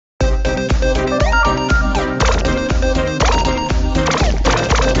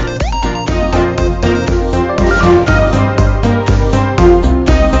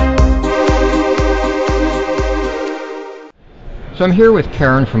So I'm here with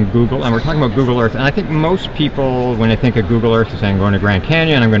Karin from Google, and we're talking about Google Earth. And I think most people, when they think of Google Earth, are saying, I'm going to Grand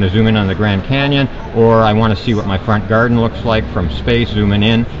Canyon, I'm going to zoom in on the Grand Canyon, or I want to see what my front garden looks like from space, zooming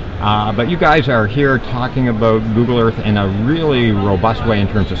in. But you guys are here talking about Google Earth in a really robust way in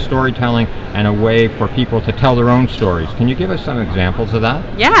terms of storytelling and a way for people to tell their own stories. Can you give us some examples of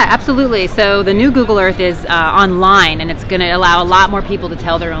that? Yeah, absolutely. So the new Google Earth is online, and it's going to allow a lot more people to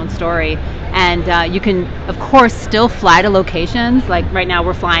tell their own story. And you can, of course, still fly to locations. Like right now,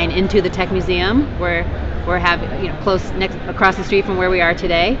 we're flying into the Tech Museum, where we're close across the street from where we are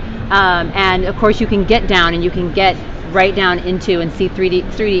today. And of course, you can get down and you can get right down into and see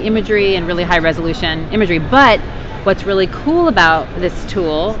 3D imagery and really high resolution imagery. But what's really cool about this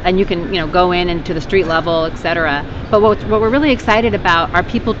tool, and you can go into the street level, etc. But what we're really excited about are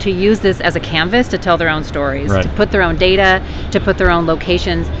people to use this as a canvas to tell their own stories, right, to put their own data, to put their own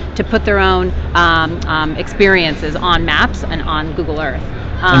locations, to put their own experiences on maps and on Google Earth.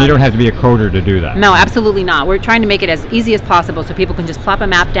 And you don't have to be a coder to do that. No, absolutely not. We're trying to make it as easy as possible so people can just plop a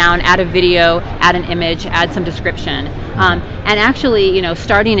map down, add a video, add an image, add some description. And actually,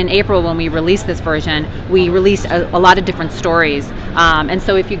 starting in April when we released this version, we released a lot of different stories. And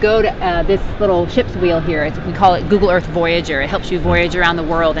so if you go to this little ship's wheel here, we call it Google Earth Voyager. It helps you voyage around the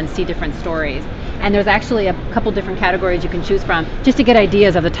world and see different stories. And there's actually a couple different categories you can choose from just to get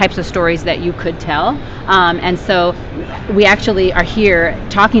ideas of the types of stories that you could tell. And so we actually are here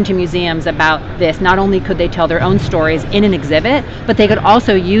talking to museums about this. Not only could they tell their own stories in an exhibit, but they could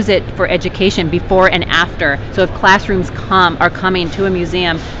also use it for education before and after. So if classrooms are coming to a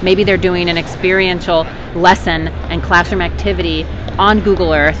museum, maybe they're doing an experiential lesson and classroom activity on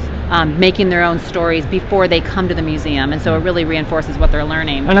Google Earth, making their own stories before they come to the museum, and so it really reinforces what they're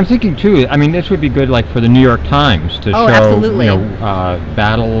learning. And I'm thinking too, this would be good like for the New York Times to show absolutely.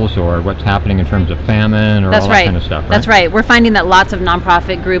 Battles or what's happening in terms of famine or all that kind of stuff, right? That's right. We're finding that lots of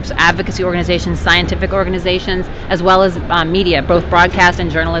nonprofit groups, advocacy organizations, scientific organizations, as well as media, both broadcast and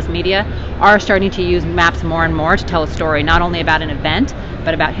journalist media, are starting to use maps more and more to tell a story, not only about an event,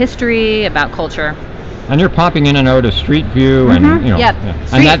 but about history, about culture. And you're popping in and out of Street View, and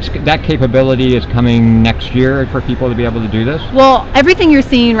and that capability is coming next year for people to be able to do this? Well, everything you're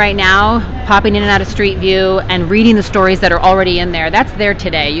seeing right now, popping in and out of Street View and reading the stories that are already in there, that's there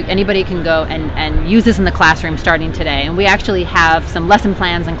today. Anybody can go and use this in the classroom starting today. And we actually have some lesson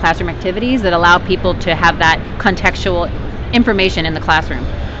plans and classroom activities that allow people to have that contextual information in the classroom.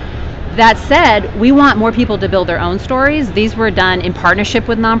 That said, we want more people to build their own stories. These were done in partnership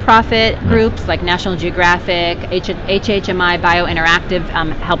with nonprofit groups like National Geographic, HHMI Biointeractive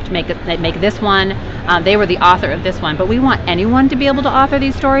helped make this one. They were the author of this one. But we want anyone to be able to author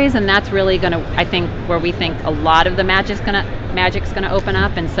these stories, and that's really going to, I think, where we think a lot of the magic's going to open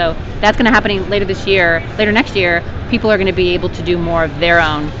up. And so that's going to happen later next year. People are going to be able to do more of their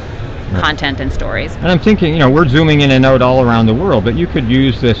own content and stories. And I'm thinking, we're zooming in and out all around the world, but you could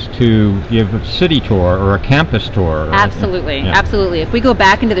use this to give a city tour or a campus tour. Absolutely, absolutely. If we go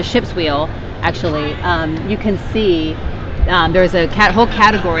back into the ship's wheel, actually, you can see there's a whole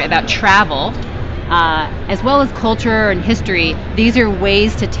category about travel, as well as culture and history. These are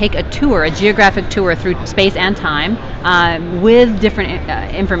ways to take a tour, a geographic tour through space and time, with different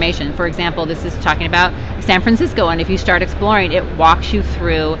information. For example, this is talking about San Francisco, and if you start exploring, it walks you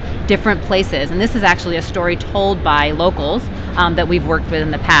through different places. And this is actually a story told by locals that we've worked with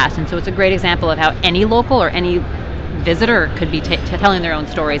in the past. And so it's a great example of how any local or any visitor could be telling their own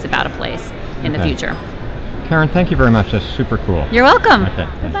stories about a place in the future. Karin, thank you very much. That's super cool. You're welcome. Okay.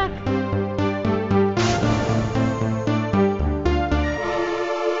 Good luck.